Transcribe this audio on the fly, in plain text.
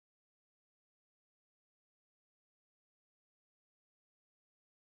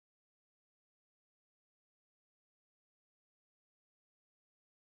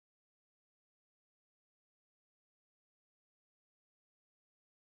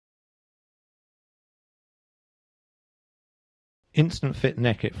Instant Fit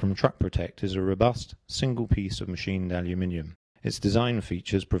Neckit from Truck Protect is a robust, single piece of machined aluminium. Its design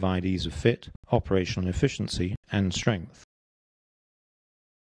features provide ease of fit, operational efficiency, and strength.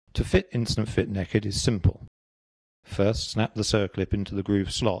 To fit Instant Fit Neckit is simple. First, snap the circlip into the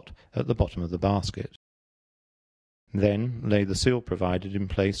groove slot at the bottom of the basket. Then, lay the seal provided in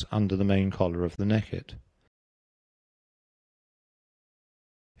place under the main collar of the neckit.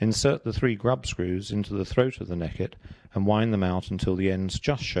 Insert the 3 grub screws into the throat of the neckit and wind them out until the ends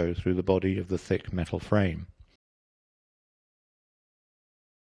just show through the body of the thick metal frame.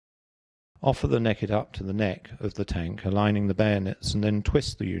 Offer the neckit up to the neck of the tank, aligning the bayonets, and then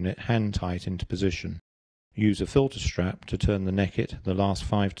twist the unit hand tight into position. Use a filter strap to turn the neckit the last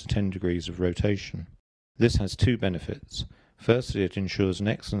 5 to 10 degrees of rotation. This has 2 benefits. Firstly, it ensures an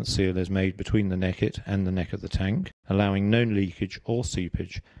excellent seal is made between the neckit and the neck of the tank, allowing no leakage or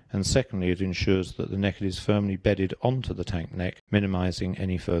seepage, and secondly, it ensures that the neckit is firmly bedded onto the tank neck, minimizing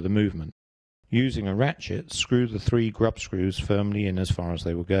any further movement. Using a ratchet, screw the 3 grub screws firmly in as far as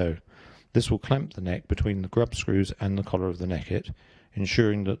they will go. This will clamp the neck between the grub screws and the collar of the neckit,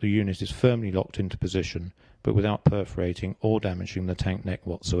 ensuring that the unit is firmly locked into position, but without perforating or damaging the tank neck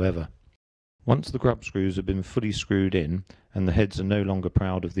whatsoever. Once the grub screws have been fully screwed in, and the heads are no longer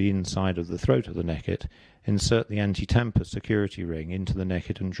proud of the inside of the throat of the neckit, insert the anti-tamper security ring into the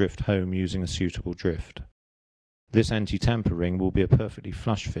neckit and drift home using a suitable drift. This anti-tamper ring will be a perfectly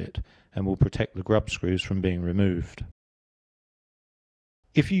flush fit and will protect the grub screws from being removed.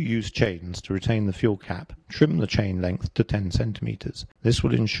 If you use chains to retain the fuel cap, trim the chain length to 10 cm. This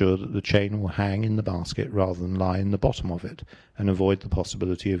will ensure that the chain will hang in the basket rather than lie in the bottom of it, and avoid the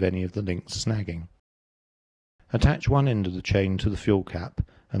possibility of any of the links snagging. Attach one end of the chain to the fuel cap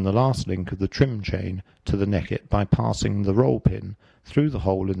and the last link of the trim chain to the neckit by passing the roll pin through the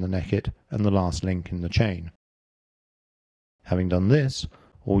hole in the neckit and the last link in the chain. Having done this,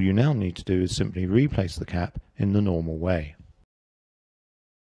 all you now need to do is simply replace the cap in the normal way.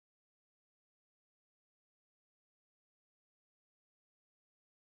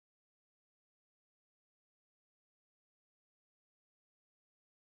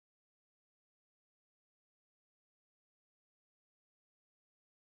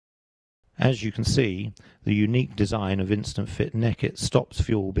 As you can see, the unique design of Instant Fit Neckit stops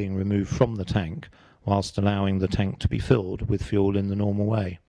fuel being removed from the tank, whilst allowing the tank to be filled with fuel in the normal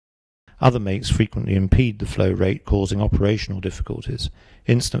way. Other makes frequently impede the flow rate, causing operational difficulties.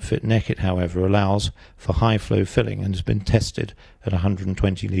 Instant Fit Neckit, however, allows for high flow filling and has been tested at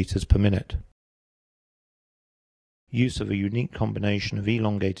 120 litres per minute. Use of a unique combination of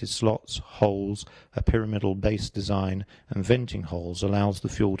elongated slots, holes, a pyramidal base design, and venting holes allows the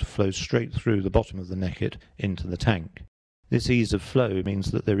fuel to flow straight through the bottom of the neckit into the tank. This ease of flow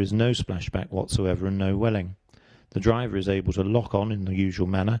means that there is no splashback whatsoever and no welling. The driver is able to lock on in the usual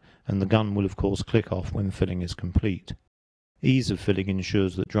manner, and the gun will of course click off when filling is complete. Ease of filling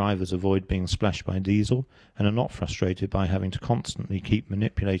ensures that drivers avoid being splashed by diesel and are not frustrated by having to constantly keep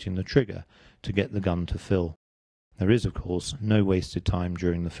manipulating the trigger to get the gun to fill. There is, of course, no wasted time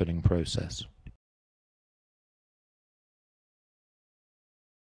during the filling process.